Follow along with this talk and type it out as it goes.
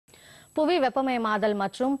புவி வெப்பமயமாதல்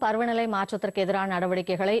மற்றும் பருவநிலை மாற்றத்திற்கு எதிரான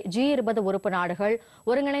நடவடிக்கைகளை G20 உறுப்பு நாடுகள்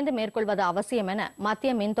ஒருங்கிணைந்து மேற்கொள்வது அவசியம் என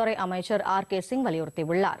மத்திய மின்துறை அமைச்சர் R.K. சிங்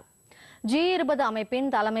வலியுறுத்தியுள்ளார். G20 அமைப்பின்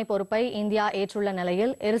தலைமை பொறுப்பை இந்தியா ஏற்றுள்ள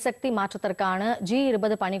நிலையில் எரிசக்தி மாற்றத்திற்கான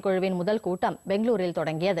G20 பணிக்குழுவின் முதல் கூட்டம் பெங்களூரில்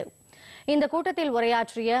தொடங்கியது. இந்த கூட்டத்தில்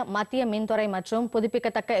உரையாற்றிய மத்திய மின்துறை மற்றும்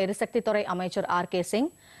புதுப்பிக்கத்தக்க எரிசக்தித்துறை அமைச்சர் R.K. சிங்,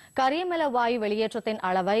 கரியமில வாயு வெளியேற்றத்தின்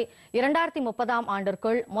அளவை 2030ஆம்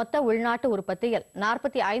ஆண்டிற்குள் மொத்த உள்நாட்டு உற்பத்தியில்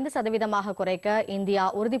 45% குறைக்க இந்தியா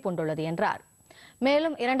உறுதிபூண்டுள்ளது என்றார்.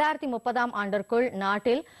 மேலும் 2030ஆம் ஆண்டிற்குள்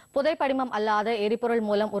நாட்டில் புதைப்படிமம் அல்லாத எரிபொருள்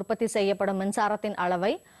மூலம் உற்பத்தி செய்யப்படும் மின்சாரத்தின்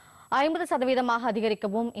அளவை 50%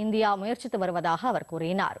 அதிகரிக்கவும் இந்தியா முயற்சித்து வருவதாக அவர்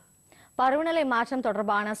கூறினார். பருவநிலை மாற்றம்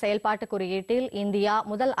தொடர்பான செயல்பாட்டு குறியீட்டில் இந்தியா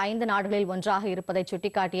முதல் 5 நாடுகளில் ஒன்றாக இருப்பதை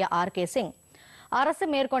சுட்டிக்காட்டிய R.K. சிங், அரசு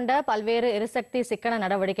மேற்கொண்ட பல்வேறு எரிசக்தி சிக்கன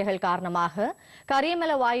நடவடிக்கைகள் காரணமாக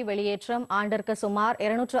கரியமில வாயு வெளியேற்றம் ஆண்டிற்கு சுமார்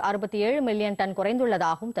 267 மில்லியன் டன்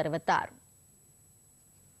குறைந்துள்ளதாகவும் தெரிவித்தார்.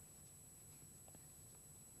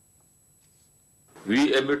 We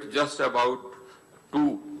emit just about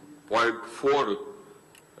 2.4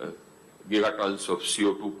 gigatons of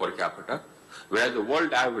CO2 per capita, whereas the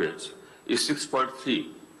world average is 6.3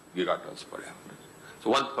 gigatons per capita. So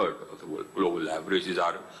 1/3 of the global average is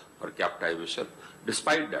our per capita emission.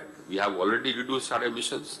 Despite that, we have already reduced our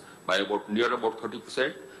emissions by near about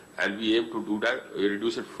 30%, and we aim to do that,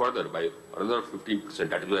 reduce it further by another 15%,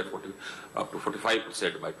 that is by up to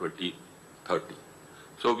 45% by 2030.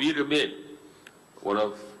 So we remain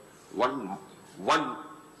one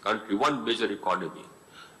country, one major economy,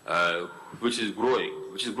 which is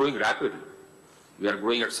growing rapidly. We are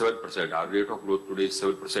growing at 7%. Our rate of growth today is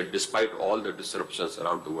 7%, despite all the disruptions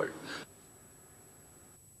around the world.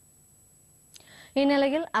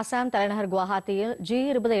 இந்நிலையில் அசாம் தலைநகர் குவஹாத்தியில்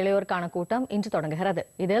G20 இளையோருக்கான கூட்டம் இன்று தொடங்குகிறது.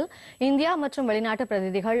 இதில் India மற்றும் வெளிநாட்டு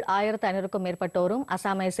பிரதிநிதிகள் 1500க்கும் மேற்பட்டோரும்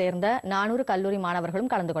அசாமை சேர்ந்த 400 கல்லூரி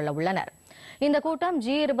மாணவர்களும் கலந்து கொள்ள உள்ளனர். இந்த கூட்டம்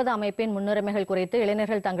G20 அமைப்பின் முன்னுரிமைகள் குறித்து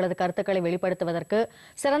இளைஞர்கள் தங்களது கருத்துக்களை வெளிப்படுத்துவதற்கு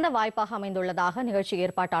சிறந்த வாய்ப்பாக அமைந்துள்ளதாக நிகழ்ச்சி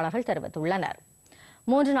ஏற்பாட்டாளர்கள் தெரிவித்துள்ளனர்.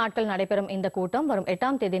 3 நாட்கள் நடைபெறும் இந்த கூட்டம் வரும்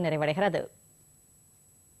 8ஆம் தேதி நிறைவடைகிறது.